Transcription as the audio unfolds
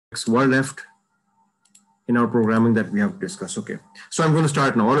were left in our programming that we have discussed. Okay, so I'm going to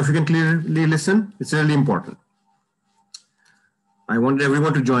start now. All of you can clearly listen. It's really important. I wanted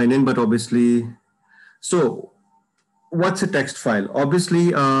everyone to join in, but obviously, so what's a text file?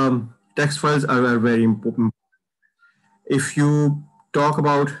 Obviously, text files are very important. If you talk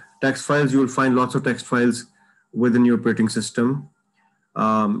about text files, you'll find lots of text files within your operating system.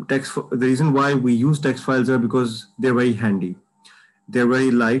 The reason why we use text files are because they're very handy. They're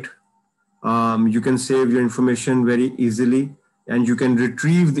very light. You can save your information very easily, and you can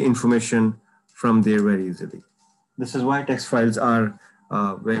retrieve the information from there very easily. This is why text files are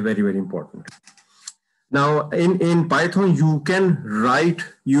very important. Now, in Python, you can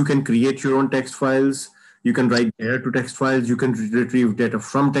create your own text files. You can write data to text files. You can retrieve data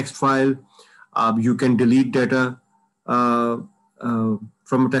from text file. You can delete data from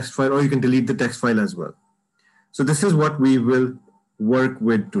a text file, or you can delete the text file as well. So this is what we will work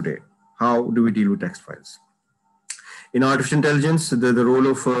with today. How do we deal with text files? In artificial intelligence, the role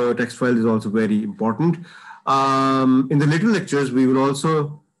of text file is also very important. In the later lectures, we will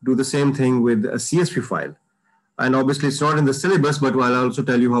also do the same thing with a CSV file. And obviously, it's not in the syllabus, but I'll also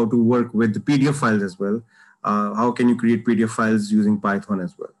tell you how to work with the PDF files as well. How can you create PDF files using Python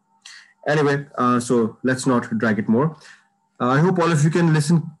as well? Anyway, so let's not drag it more. I hope all of you can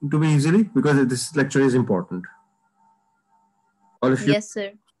listen to me easily because this lecture is important. All of you? Yes,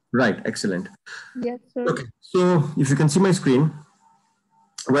 sir. Right, excellent. Yes, sir. Okay, so if you can see my screen,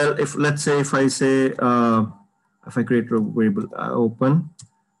 well, let's say if I say, if I create a variable open,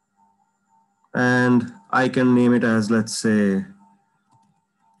 and I can name it as, let's say,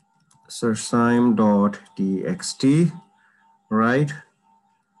 searchime.txt, right?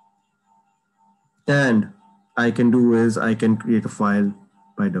 And I can do is I can create a file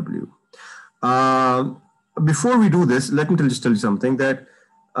by W. Before we do this, let me just tell you something that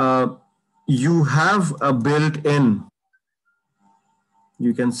you have a built-in,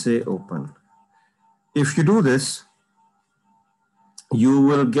 you can say open. If you do this, you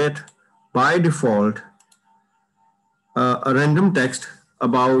will get by default a random text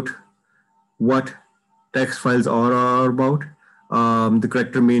about what text files are about. The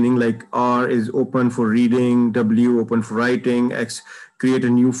character meaning, like R is open for reading, W open for writing, X create a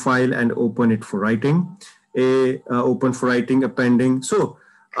new file and open it for writing, A open for writing, appending. So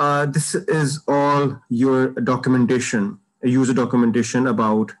this is all your documentation, user documentation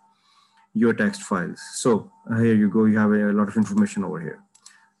about your text files. So here you go, you have a lot of information over here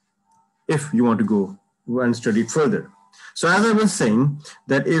if you want to go and study it further. So as I was saying,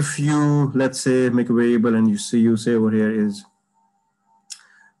 that if you, let's say, make a variable and you say over here is,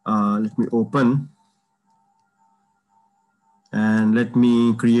 let me open and let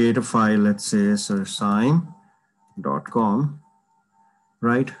me create a file, let's say searchime.com,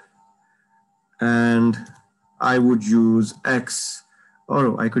 right? And I would use X,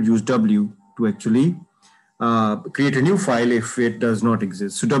 or I could use W to actually create a new file if it does not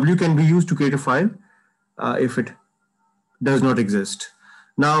exist. So W can be used to create a file if it does not exist.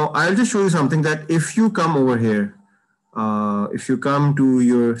 Now, I'll just show you something that if you come over here, if you come to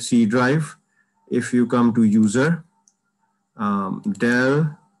your C drive, if you come to user,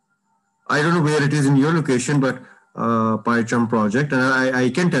 Dell, I don't know where it is in your location, but PyCharm project, and I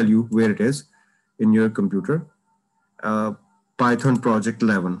can tell you where it is in your computer, Python project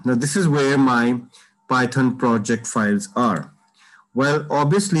 11. Now, this is where my Python project files are. Well,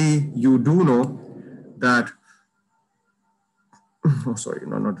 obviously, you do know that, oh, sorry,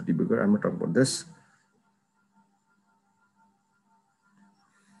 no, not the debugger, I'm not talking about this.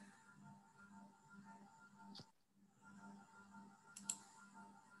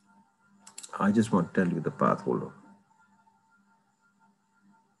 I just want to tell you the path, hold on.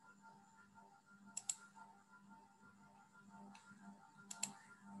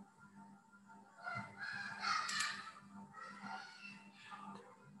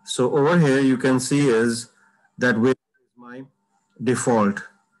 So over here, you can see is that where is my default,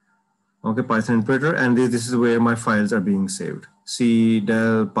 okay, Python interpreter, and this is where my files are being saved. C,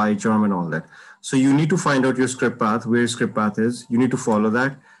 Del, PyCharm, and all that. So you need to find out your script path, where script path is. You need to follow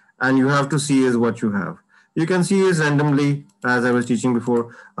that, and you have to see is what you have. You can see is randomly, as I was teaching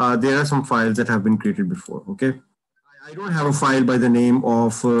before, there are some files that have been created before, okay? I don't have a file by the name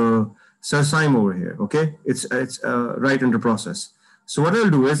of Searchime over here, okay? It's right under process. So what I'll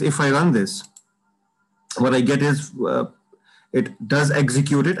do is if I run this, what I get is it does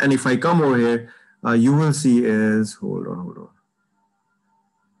execute it. And if I come over here, you will see is, hold on.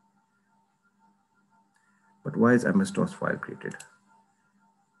 But why is MS-DOS file created?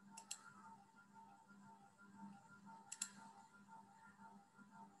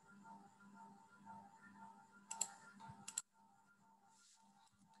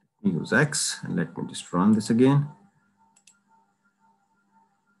 use X, and let me just run this again.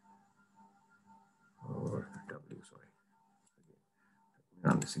 Or W, sorry.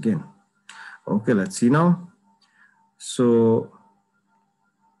 Run this again. Okay, let's see now. So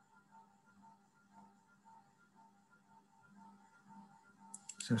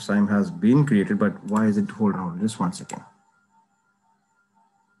SIME has been created, but why is it? Hold on, just 1 second.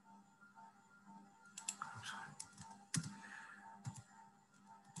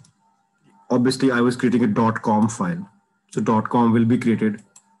 Obviously, I was creating a .com file. So .com will be created.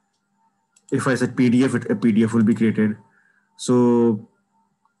 If I said PDF, a PDF will be created. So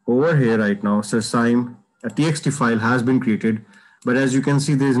over here right now, SIME, a TXT file has been created, but as you can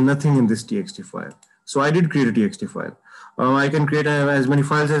see, there is nothing in this TXT file. So I did create a TXT file. I can create as many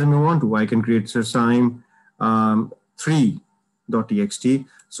files as I want to. I can create SIME 3.txt.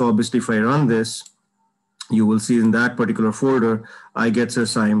 So obviously, if I run this, you will see in that particular folder, I get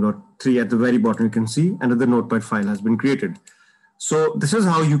SIME.3 at the very bottom. You can see another Notepad file has been created. So this is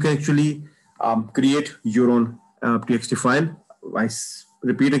how you can actually create your own TXT file. I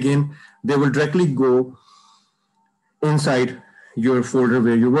repeat again, they will directly go inside your folder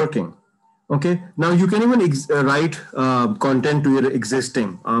where you're working. Okay, now you can even write content to your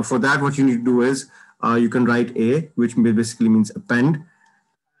existing. For that, what you need to do is you can write A, which basically means append.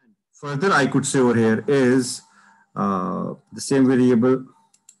 Further, I could say over here is the same variable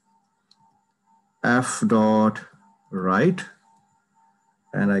f.write,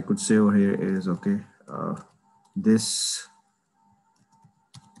 and I could say over here is okay. This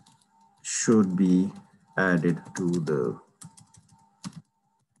should be added to the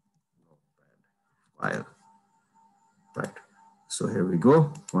file, right? So here we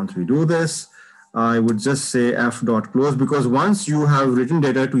go. Once we do this, I would just say f.close, because once you have written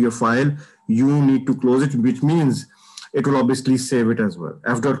data to your file, you need to close it, which means it will obviously save it as well.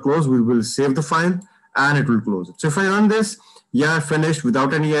 F.close will save the file and it will close it. So if I run this, yeah, finished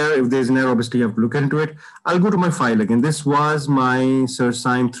without any error. If there's an error, obviously you have to look into it. I'll go to my file again. This was my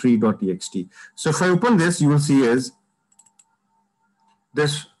SIME3.txt. So if I open this, you will see is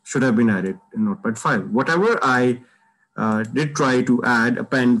this should have been added in Notepad file. Whatever I did try to add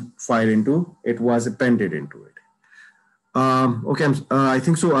append file into, it was appended into it. Okay, I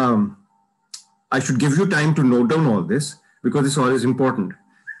think so. I should give you time to note down all this because this all is important.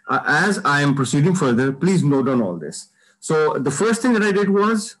 As I am proceeding further, please note down all this. So the first thing that I did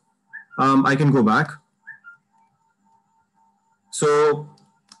was, I can go back. So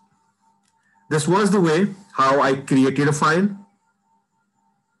this was the way how I created a file.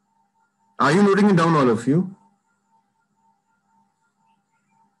 Are you noting it down, all of you?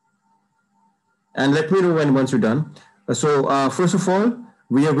 And let me know once you're done. So first of all,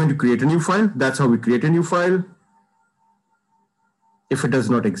 we are going to create a new file. That's how we create a new file. If it does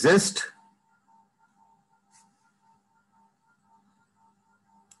not exist,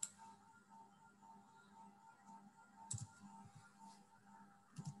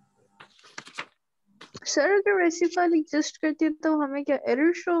 sir अगर वैसी file exist करती है तो हमें क्या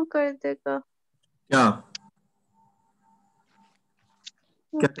error show कर देगा?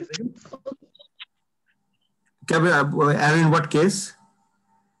 क्या error in what case?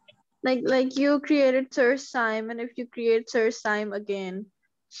 Like you created SIME, and if you create SIME again,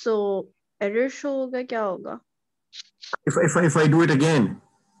 so error show होगा, क्या होगा? If I do it again.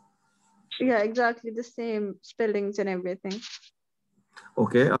 Yeah, exactly the same spellings and everything.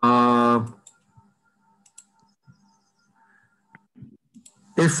 Okay.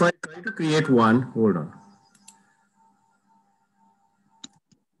 If I try to create one, hold on.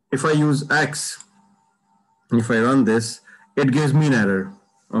 If I use X, if I run this, it gives me an error.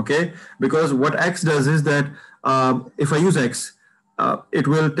 Okay, because what X does is that if I use X, it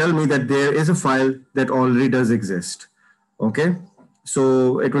will tell me that there is a file that already does exist. Okay,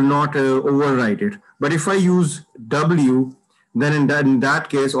 so it will not overwrite it. But if I use W, then in that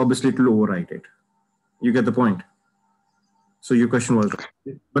case, obviously it will overwrite it. You get the point? So your question was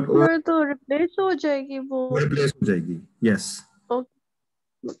right. But तो replace हो जाएगी वो. Replace हो जाएगी. Yes. Okay.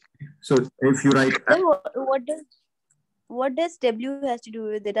 So if you write. Then what does W has to do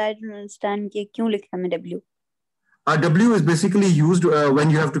with it? I don't understand. क्यों लिखा मैं W? W is basically used when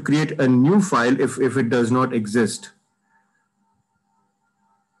you have to create a new file if it does not exist.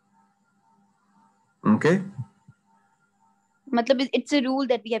 Okay. मतलब it's a rule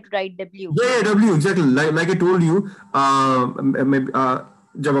that we have to write W. Yeah, W, exactly. Like I told you,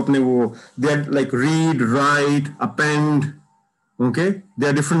 जब अपने वो, they are like read, write, append. Okay,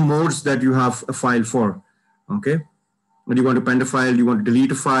 there are different modes that you have a file for. Okay, do you want to append a file? Do you want to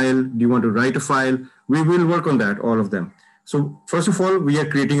delete a file? Do you want to write a file? We will work on that, all of them. So first of all, we are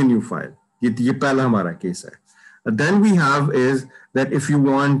creating a new file. ये पहला हमारा case है. Then we have is that if you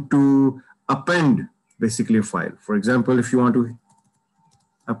want to append basically a file, for example, if you want to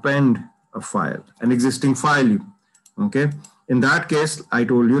append a file, an existing file, okay? In that case, I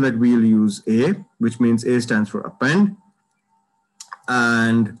told you that we'll use A, which means A stands for append.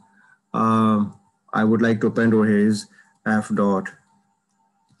 And I would like to append over here is f dot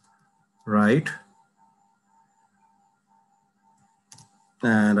write.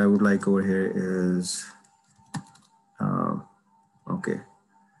 And I would like over here is, okay,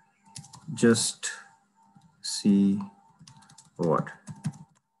 just see what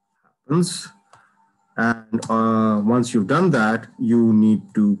happens. And once you've done that, you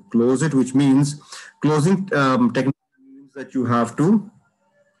need to close it, which means closing technically means that you have to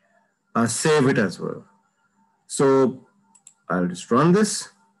save it as well. So I'll just run this.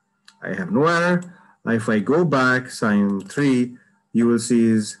 I have no error. If I go back, SIME3, you will see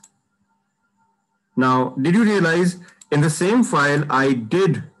is, now, did you realize in the same file, I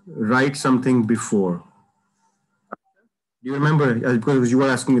did write something before? Do you remember? Because you were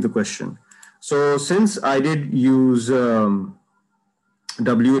asking me the question. So since I did use W,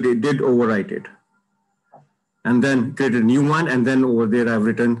 it did overwrite it. And then created a new one. And then over there, I've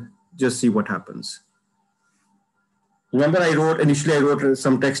written, just see what happens. Remember, initially I wrote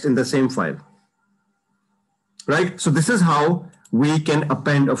some text in the same file, right? So this is how we can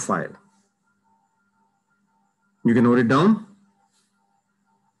append a file. You can note it down.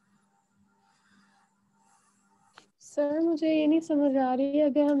 Sir मुझे ये नहीं समझ आ रही है,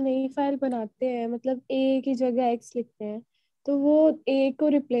 अगर हम नई file बनाते हैं मतलब a की जगह x लिखते हैं तो वो a को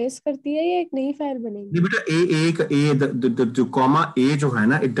रिप्लेस करती है या एक नई फाइल बनेगी? नहीं बेटा, जो कॉमा a जो है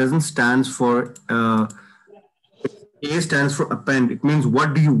ना, it doesn't stands for A stands for append. It means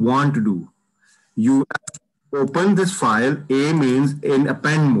what do you want to do? You open this file. A means in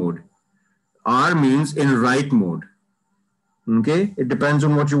append mode. R means in write mode. Okay, it depends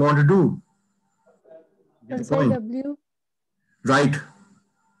on what you want to do. W. Right.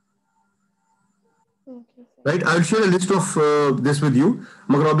 Okay. Right. I'll share a list of this with you.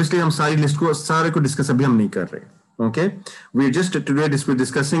 But obviously, हम सारी list को सारे को discuss अभी हम नहीं कर रहे. Okay. We're just today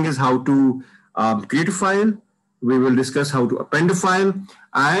discussing is how to create a file. We will discuss how to append a file,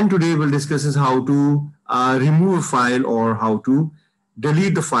 and today we'll discuss is how to remove a file or how to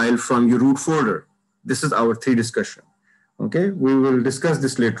delete the file from your root folder. This is our 3 discussion. Okay, we will discuss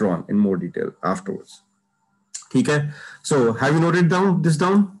this later on in more detail afterwards. Okay, so have you noted this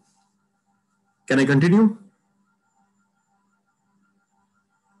down? Can I continue?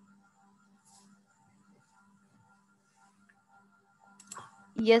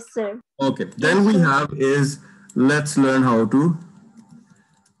 Yes, sir. Okay, then we have is, let's learn how to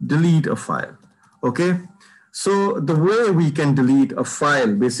delete a file. Okay, so the way we can delete a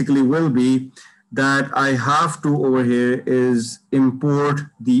file basically will be that I have to over here is import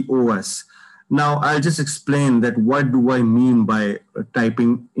the OS. Now I'll just explain that what do I mean by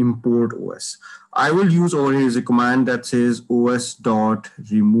typing import OS. I will use over here is a command that says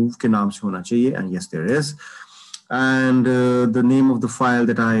os.remove ke naam se hona chahiye, and yes there is. And the name of the file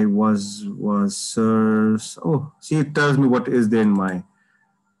that I was oh, see, it tells me what is there in my,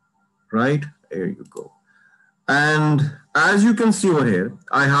 right? There you go. And as you can see over here,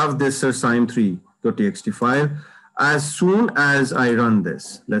 I have this SIME3.txt file. As soon as I run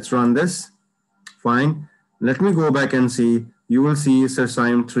this, let's run this. Fine. Let me go back and see. You will see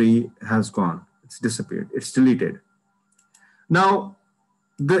SIME3 has gone. It's disappeared. It's deleted. Now,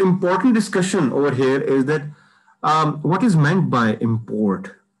 the important discussion over here is that what is meant by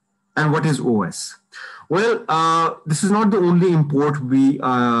import and what is OS? Well, this is not the only import we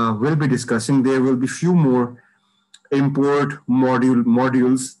will be discussing. There will be few more import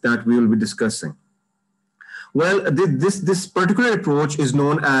modules that we will be discussing. Well, this particular approach is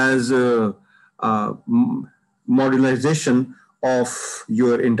known as modularization of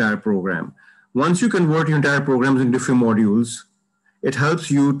your entire program. Once you convert your entire programs into different modules, it helps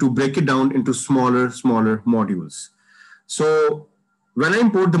you to break it down into smaller modules. So when I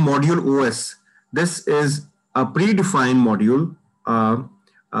import the module OS, this is a predefined module,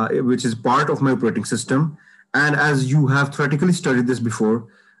 which is part of my operating system. And as you have theoretically studied this before,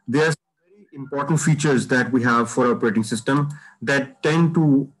 there are some very important features that we have for our operating system that tend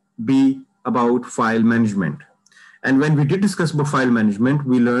to be about file management. And when we did discuss about file management,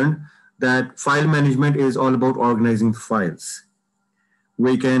 we learned that file management is all about organizing files.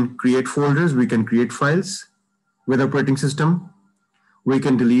 We can create folders, we can create files with operating system. We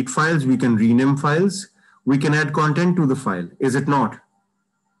can delete files, we can rename files, we can add content to the file, is it not?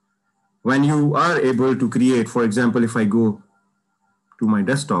 When you are able to create, for example, if I go to my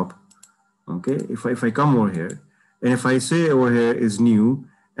desktop, okay, if I come over here, and if I say over here is new,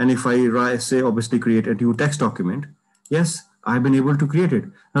 and if I say obviously create a new text document, yes, I've been able to create it.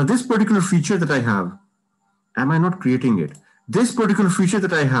 Now this particular feature that I have, am I not creating it? This particular feature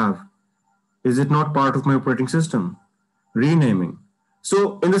that I have, is it not part of my operating system? Renaming.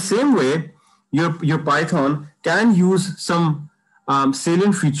 So in the same way, your Python can use some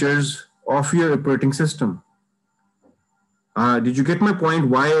salient features of your operating system. Did you get my point?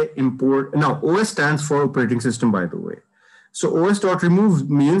 Why import? Now, OS stands for operating system, by the way. So os.remove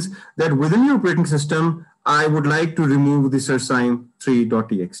means that within your operating system, I would like to remove the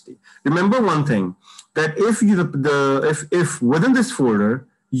sersign3.txt. Remember one thing, that if you if within this folder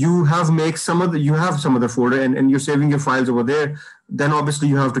you have some other folder and you're saving your files over there, then obviously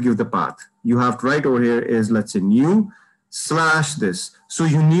you have to give the path. You have to write over here is, let's say, new / this. So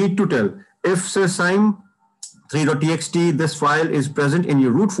you need to tell if sersign3.txt, this file is present in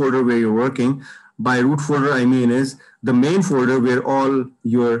your root folder where you're working. By root folder, I mean is the main folder where all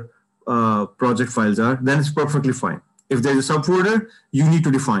your project files are, then it's perfectly fine. If there's a subfolder, you need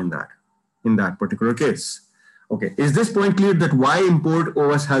to define that in that particular case. Okay, is this point clear that why import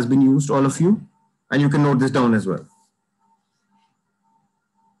OS has been used, all of you? And you can note this down as well.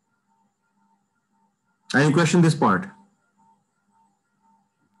 Any question this part?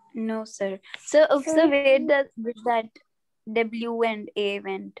 No, sir. So, where does that W and A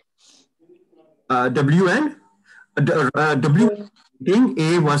went? W and W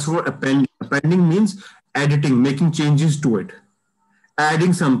A was for appending. Appending means editing, making changes to it,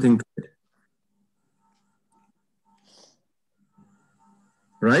 adding something to it.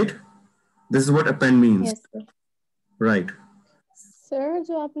 Right? This is what append means. Yes, sir. Right. Sir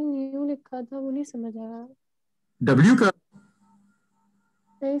जो आपने new लिखा था वो नहीं समझ आया. W का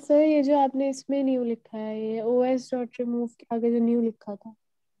नहीं सर, ये जो आपने इसमें न्यू लिखा है, ये os.remove के आगे जो न्यू लिखा था.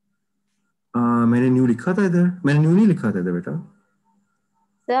 मैंने न्यू लिखा था इधर? मैंने न्यू नहीं लिखा था इधर बेटा.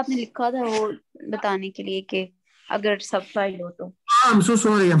 सर आपने लिखा था वो बताने के लिए कि अगर सब फाइल हो तो. I'm so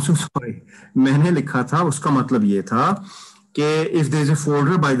sorry. मैंने लिखा था, उसका मतलब ये था कि if there's a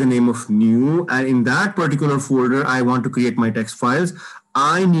folder by the name of new and in that particular folder I want to create my text files,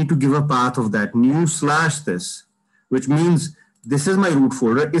 I need to give a path of that new / this, which means this is my root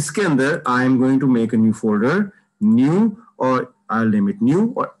folder. इसके अंदर I am going to make a new folder, new, or I'll name it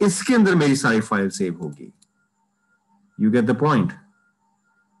new, और इसके अंदर मेरी सारी file save होगी. You get the point?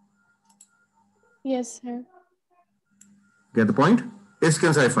 Yes sir. Get the point? इसके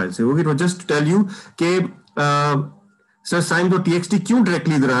अंदर सारी फाइल सेव होगी. तो just to tell you कि sersign.txt क्यों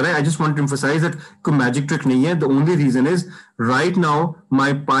directly इधर आ रहा है? I just want to emphasize that कोई magic trick नहीं है. The only reason is right now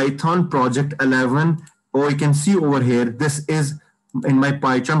my Python project 11, or you can see over here, this is in my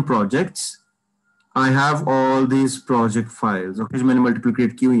Python projects. I have all these project files. Okay, जो मैंने multiple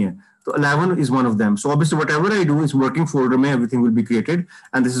create की हुई हैं. So 11 is one of them. So obviously whatever I do is working folder में everything will be created,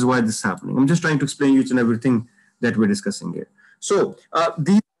 and this is why this is happening. I'm just trying to explain you each and everything that we're discussing here. So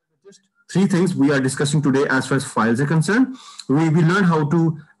these are just 3 things we are discussing today as far as files are concerned. We learn how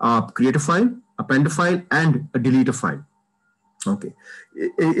to create a file, append a file, and delete a file. Okay.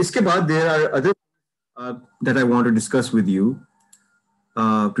 इसके बाद there are other that I want to discuss with you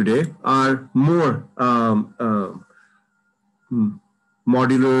today are more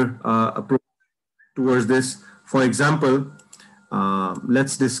modular approach towards this. For example,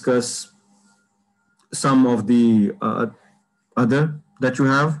 let's discuss some of the other that you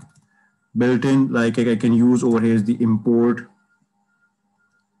have built in, like I can use over here is the import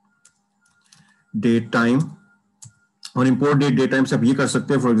date time. On import date time, आप ये कर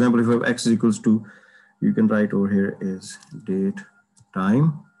सकते हैं. For example, if you have x is equals to, you can write over here is date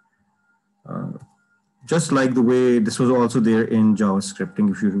time. Just like the way this was also there in JavaScripting,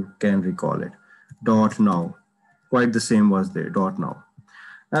 if you can recall it, .now, quite the same was there, .now.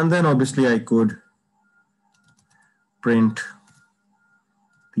 And then obviously I could print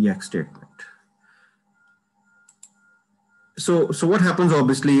the X statement. So what happens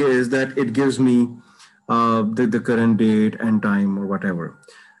obviously is that it gives me the current date and time or whatever.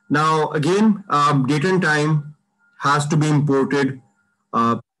 Now again, date and time has to be imported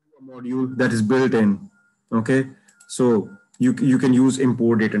a module that is built in. Okay, so you can use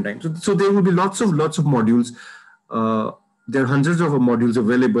import date and time. So there will be lots of modules. There are hundreds of modules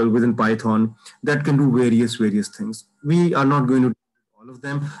available within Python that can do various things. We are not going to do all of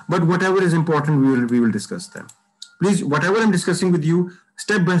them, but whatever is important, we will discuss them. Please, whatever I'm discussing with you,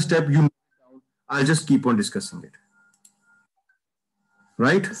 step by step, you note down. I'll just keep on discussing it.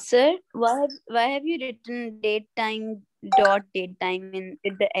 Right? Sir, why have you written date time in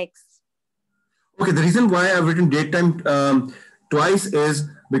with the X? Okay, the reason why I've written date time twice is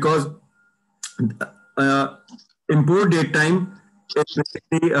because uh, import date time is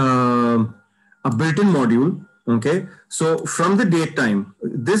basically a built-in module. Okay, so from the date time,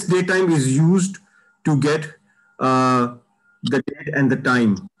 this date time is used to get the date and the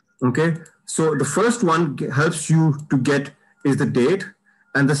time. Okay, so the first one helps you to get is the date,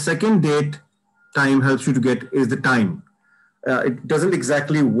 and the second date time helps you to get is the time. It doesn't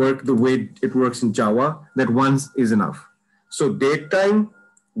exactly work the way it works in Java, that once is enough. So date time,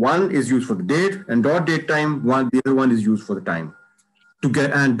 one is used for the date, and dot date time, one, the other one is used for the time. To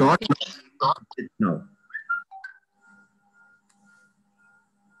get and dot now.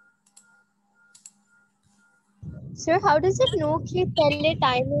 Sir, how does it know कि पहले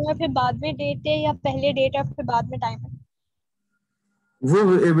time है या फिर बाद में date है या पहले date है फिर बाद में time है? वो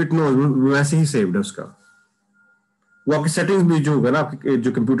it knows, वैसे ही saved है उसका. वो आपकी सेटिंग्स में जो होगा ना, आपके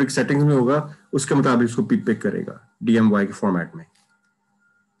जो कंप्यूटर की सेटिंग्स में होगा, उसके मुताबिक उसको पिक करेगा DMY के फॉर्मेट में.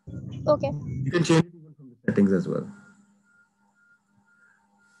 Okay. You can change it from the settings as well.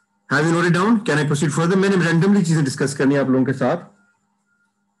 Have you noted down? Can I proceed further? मैंने randomly चीजें डिस्कस करनी है आप लोगों के साथ.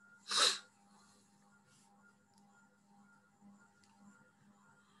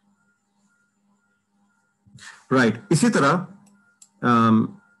 Right. इसी तरह,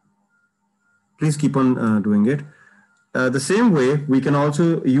 please keep on doing it. The same way we can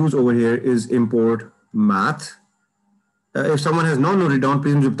also use over here is import math. If someone has not noted down,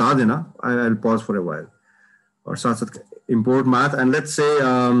 please मुझे बता देना. I'll pause for a while. और साथ साथ import math, and let's say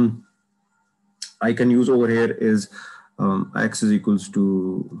I can use over here is x is equals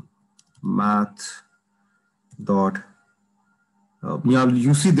to math dot. Yeah,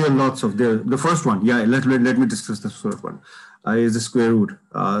 you see there are lots of there. The first one, yeah. Let me discuss the first one. Is the square root.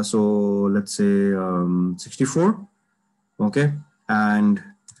 So let's say 64. Okay, and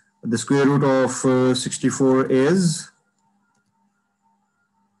the square root of 64 is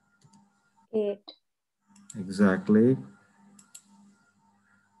 8. exactly.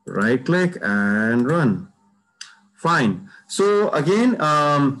 Right click and run. Fine. So again,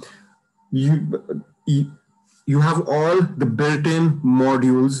 you have all the built-in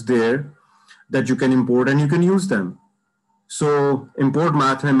modules there that you can import and you can use them. So import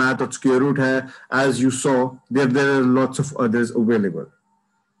math hai, math or square root hai. As you saw, there are lots of others available.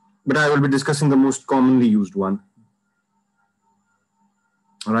 But I will be discussing the most commonly used one.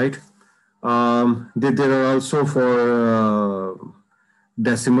 All right. There are also for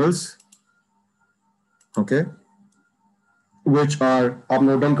decimals. Okay. Which are, आप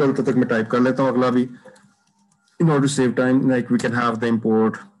note down करो, तब तक मैं type कर लेता हूँ अगला भी. In order to save time, like we can have the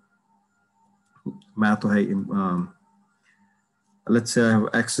import math hai, let's say I have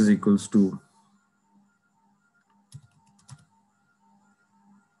x is equals to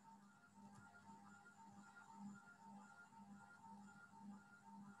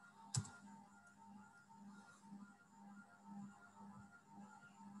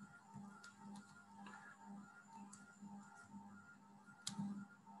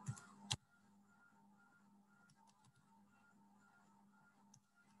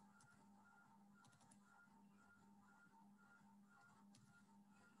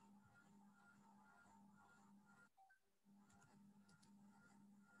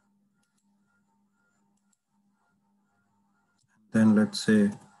then let's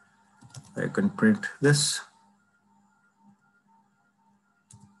say I can print this.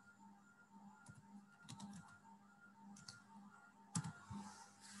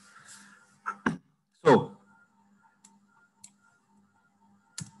 So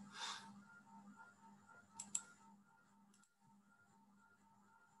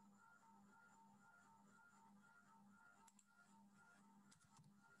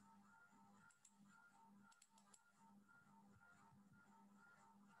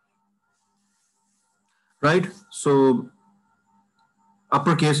right, so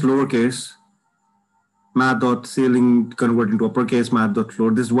uppercase, lowercase, math.ceiling convert into uppercase,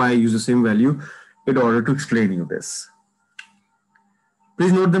 math.float. This is why I use the same value in order to explain you this.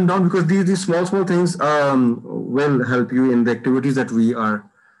 Please note them down because these small things will help you in the activities that we are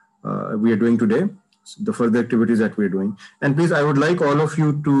doing today, the further activities that we're doing. And please, I would like all of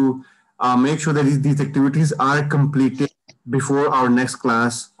you to make sure that these activities are completed before our next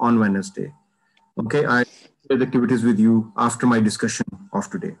class on Wednesday. Okay, I share the activities with you after my discussion of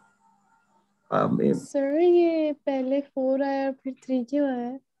today. Sir ये पहले 4 आया फिर 3 क्यों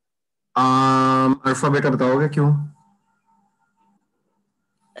आया? Alphabet बताओगे क्यों?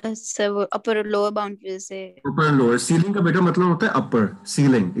 Sir वो upper lower bound की वजह से. अपर लोअर, सीलिंग का बेटा मतलब होता है अपर,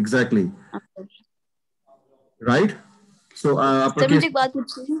 सीलिंग, एग्जैक्टली, राइट. सो अपर सर केस, मुझे एक बात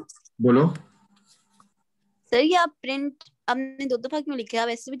पूछनी है. बोलो. सर ये आप प्रिंट आपने दो दफा क्यों लिखा है? आप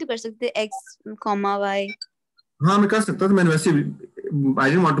ऐसे भी तो कर सकते हैं x, y. हाँ मैं कर सकता था, मैंने वैसे I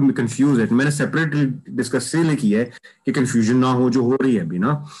didn't want to confuse it, मैंने सेपरेटली डिस्कस से लिखी है कि कंफ्यूजन ना हो जो हो रही है अभी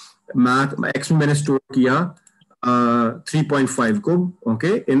ना. मैथ एक्स में मैंने स्टोर किया 3.5 को,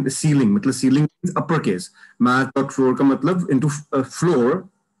 ओके, इन सीलिंग, मतलब ceiling upper case, math dot floor का मतलब into floor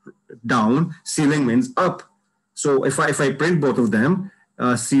down, ceiling means up. So if I print both of them,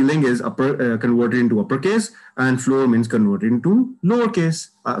 ceiling is upper converted into uppercase and floor means converted into lowercase.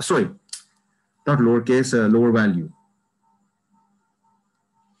 Sorry, not lowercase, lower value.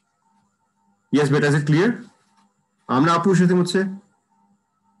 Yes, but is it clear? आमना आप पूछ रहे थे मुझसे?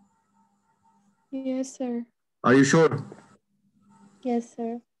 Yes, sir. Are you sure? Yes,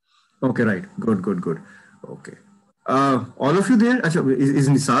 sir. Okay, right. Good, good, good. Okay. All of you there? Achha, is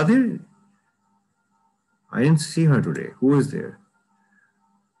Nisa there? I didn't see her today. Who is there?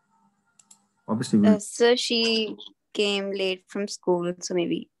 Obviously, Sir, she came late from school, so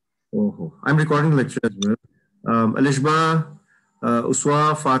maybe. Oh, I'm recording the lecture as well. Alishba,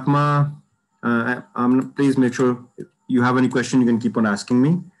 Uswa, Fatma, please make sure if you have any question, you can keep on asking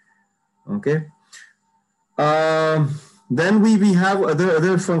me. Okay. Then we have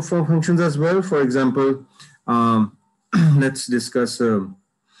other functions as well. For example, let's discuss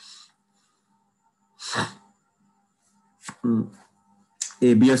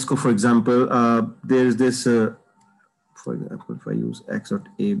ABS. For example, there's this. For example, if I use x dot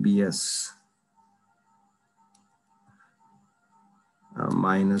ABS.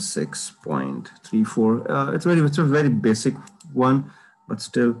 Minus 6.34. It's a very basic one, but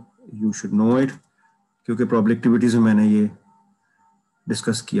still you should know it क्योंकि probability activities में मैंने ये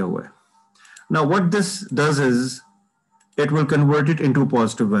discuss किया हुआ है. Now what this does is it will convert it into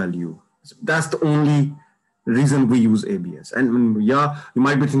positive value. That's the only reason we use ABS. And yeah, you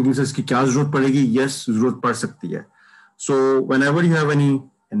might be thinking sir इसकी क्या जरूरत पड़ेगी? Yes, जरूरत पड़ सकती है. So whenever you have any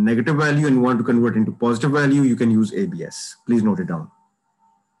negative value and you want to convert into positive value, you can use ABS. Please note it down.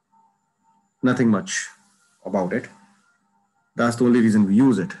 Nothing much about it. That's the only reason we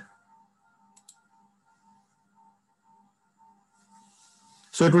use it.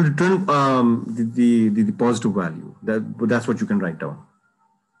 So it will return the positive value. That's what you can write down.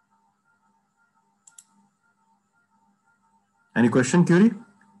 Any question, query?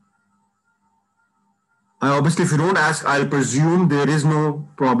 Obviously, if you don't ask, I'll presume there is no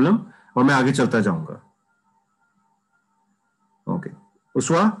problem और मैं आगे चलता जाऊंगा. Okay.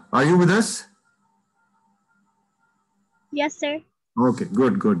 Uswa, are you with us? Yes, sir. Okay,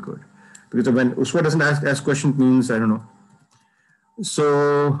 good, good, good. Because when Uswa doesn't ask question, it means I don't know.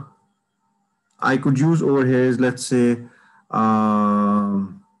 So I could use over here is, let's say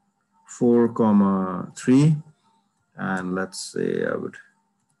 4,3, and let's say I would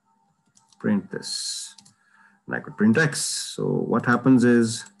print this, and I could print x. So what happens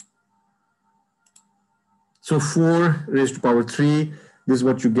is, so 4 raised to power 3, this is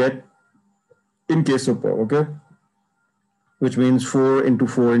what you get in case of power, okay? Which means 4 into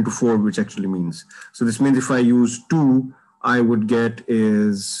 4 into 4, which actually means. So this means if I use 2, I would get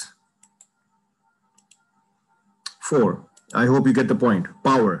is 4. I hope you get the point.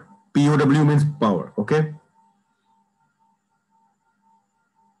 Power. POW means power, okay?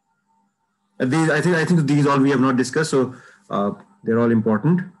 These, I think these all we have not discussed, so they're all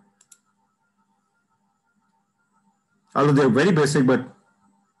important. Although they're very basic, but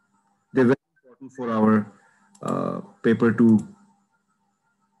they're very important for our paper 2.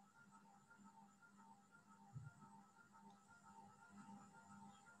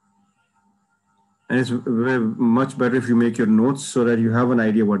 And it's very much better if you make your notes so that you have an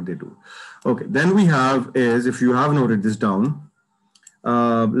idea what they do. Okay, then we have is, if you have noted this down,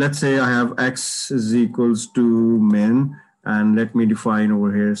 let's say I have x is equals to min, and let me define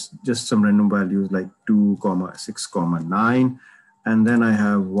over here just some random values like 2, 6, 9, and then I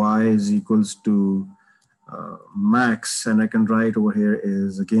have y is equals to max, and I can write over here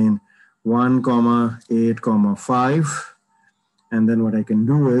is again 1, 8, 5, and then what I can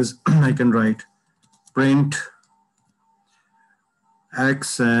do is I can write print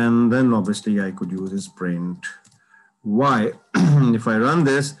x, and then obviously I could use is print y. If I run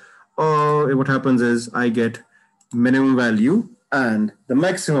this, what happens is I get minimum value and the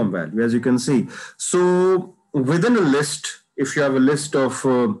maximum value, as you can see. So within a list, if you have a list of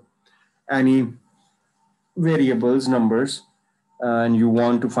any variables, numbers, and you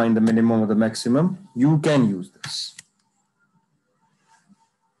want to find the minimum or the maximum, you can use this.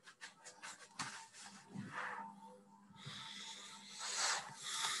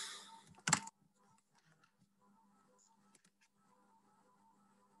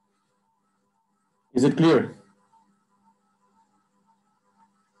 Is it clear?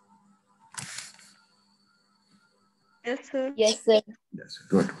 sir. Yes, sir. Yes,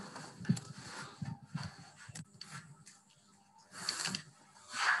 good.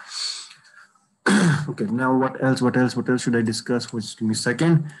 Okay, now what else should I discuss? Just give me a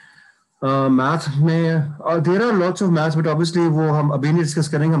second. Math में there are lots of maths, but obviously वो हम अभी नहीं discuss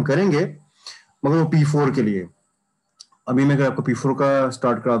करेंगे, हम करेंगे मगर वो P4 के लिए. अभी मैं अगर आपको P4 का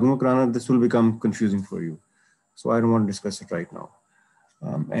स्टार्ट करा दूंगा कराना, this will become confusing for you, so I don't want to discuss it right now.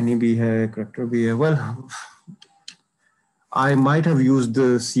 Any भी है, character भी है. Well, I might have used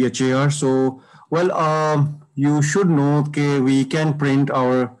the CHAR, so well, you should know that we can print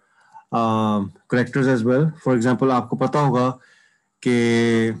our characters as well. For example, आपको पता होगा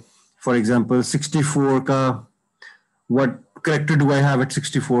कि for example 64 का what character do I have at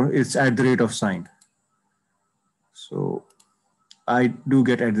 64? It's at the rate of sign. So I do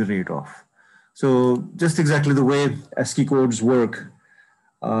get at the rate of. So just exactly the way ASCII codes work.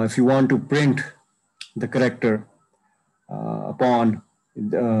 If you want to print the character upon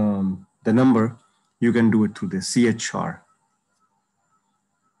the number, you can do it through the CHR.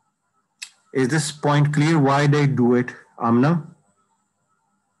 Is this point clear why they do it, Amna?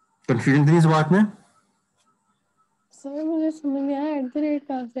 Confusion इस बात में? Sir मुझे समझ नहीं आया @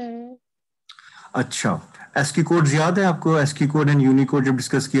 कहाँ से आया. अच्छा, ASCII codes याद है आपको? ASCII code and Unicode जब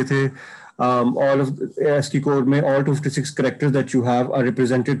डिस्कस किए थे, all of ASCII code में all 256 characters that you have are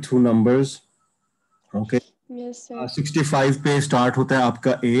represented through numbers. Okay. Yes sir. 65 पे start होता है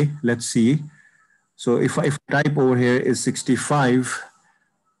आपका A. Let's see. So if I type over here is 65,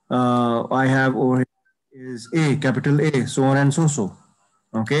 I have over here is A, capital A, so on and so.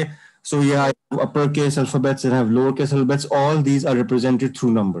 Okay. So yeah, I have uppercase alphabets and I have lowercase alphabets. All these are represented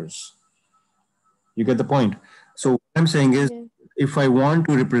through numbers. You get the point? So what I'm saying is, Yes. if I want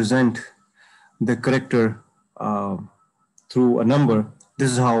to represent the character through a number,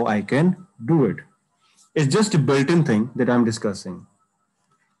 this is how I can do it. It's just a built-in thing that I'm discussing.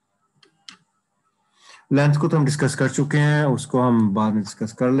 Length को तो हम discuss कर चुके हैं, उसको हम बाद में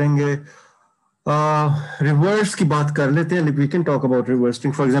डिस्कस कर लेंगे. Reverse की बात कर लेते हैं. We can talk about reverse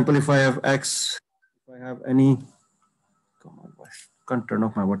string. For example, if I have X, if I have any, come on, I can't turn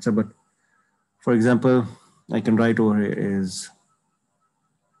off my WhatsApp, but for example, I can write over here is,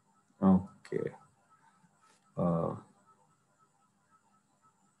 okay,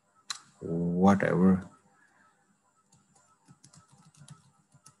 whatever.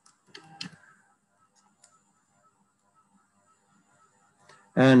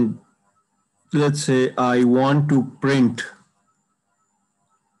 And let's say I want to print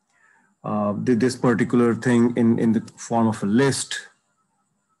this particular thing in the form of a list,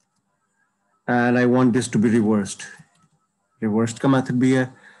 and I want this to be reversed. Reversed का method भी है,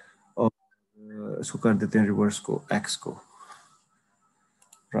 और इसको कर देते हैं reverse को X को,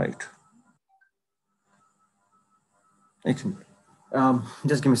 right? Excellent.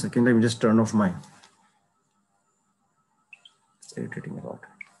 Just give me a second. Let me just turn off my. It's irritating a lot.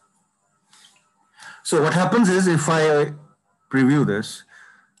 So what happens is, if I preview this,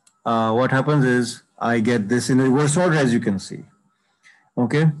 what happens is I get this in reverse order, as you can see.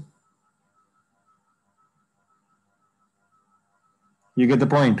 Okay. You get the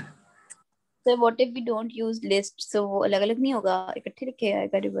point. So what if we don't use list? So वो अलग-अलग नहीं होगा, इकट्ठे लिखे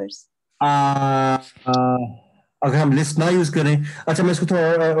आएगा reverse. अगर हम list ना यूज करें, अच्छा मैं इसको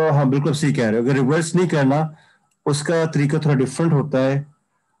थोड़ा, हाँ बिल्कुल सही कह रहे हो, अगर रिवर्स नहीं करना उसका तरीका थोड़ा डिफरेंट होता है.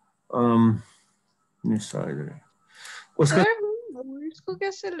 उसका सर हम वर्ड्स को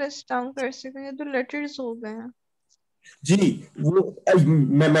कैसे लिस्ट डाउन कर सकते हैं? ये तो लेटर्स हो गए हैं. जी वो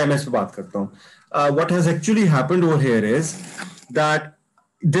मैं इस पे बात करता हूँ. What has actually happened over here is that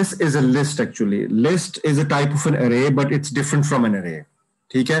this is a list actually. List is a type of an array, but it's different from an array.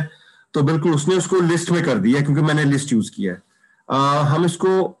 ठीक है, तो बिल्कुल उसने उसको लिस्ट में कर दिया क्योंकि मैंने लिस्ट यूज किया है. हम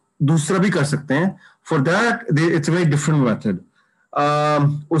इसको दूसरा भी कर सकते हैं. For that, it's a very different method.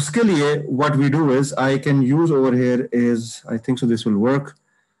 उसके लिए what we do is I can use over here is, I think so this will work.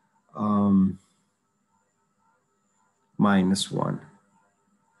 -1.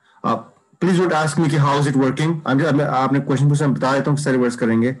 Please don't ask me how is it working. आपने question पूछा, मैं बता देता हूँ किस reverse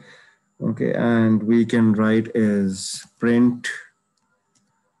करेंगे. Okay, and we can write is print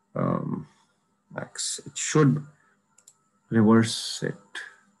X. It should reverse it.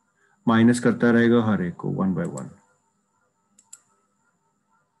 Minus करता रहेगा हर एक को 1 by 1.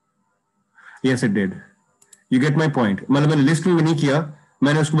 Yes, it did. You get my point. मतलब मैंने लिस्ट में भी नहीं किया,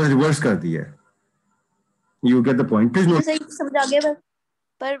 मैंने उसको बस रिवर्स कर दिया. You get the point. Please note. सही समझ आ गया,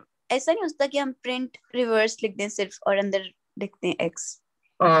 पर ऐसा नहीं होता कि हम print reverse लिख दें सिर्फ और अंदर लिखते हैं x.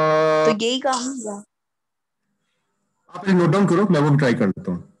 तो यही काम होगा. आप नोट डाउन करो, मैं वो भी ट्राई कर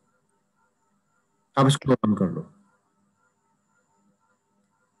लेता हूँ. आप इसको नोट डाउन कर लो.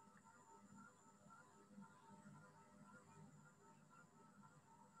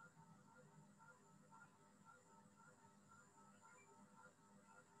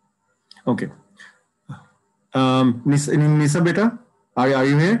 Okay. Nisa beta, are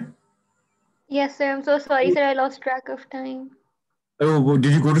you here? Yes, sir. I'm so sorry, sir. I lost track of time. Oh,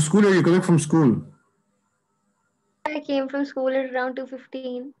 did you go to school or are you coming from school? I came from school at around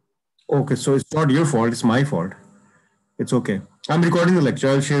 2:15. Okay, so it's not your fault, it's my fault. It's okay. I'm recording the lecture.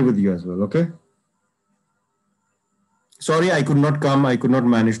 I'll share with you as well, okay? Sorry, I could not come. I could not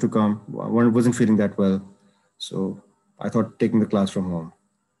manage to come. I wasn't feeling that well. So I thought taking the class from home.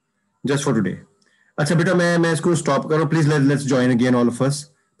 Just for today. अच्छा बेटा मैं इसको stop करो. Please let's join again all of us.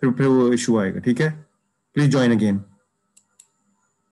 फिर वो issue आएगा, ठीक है? Please join again.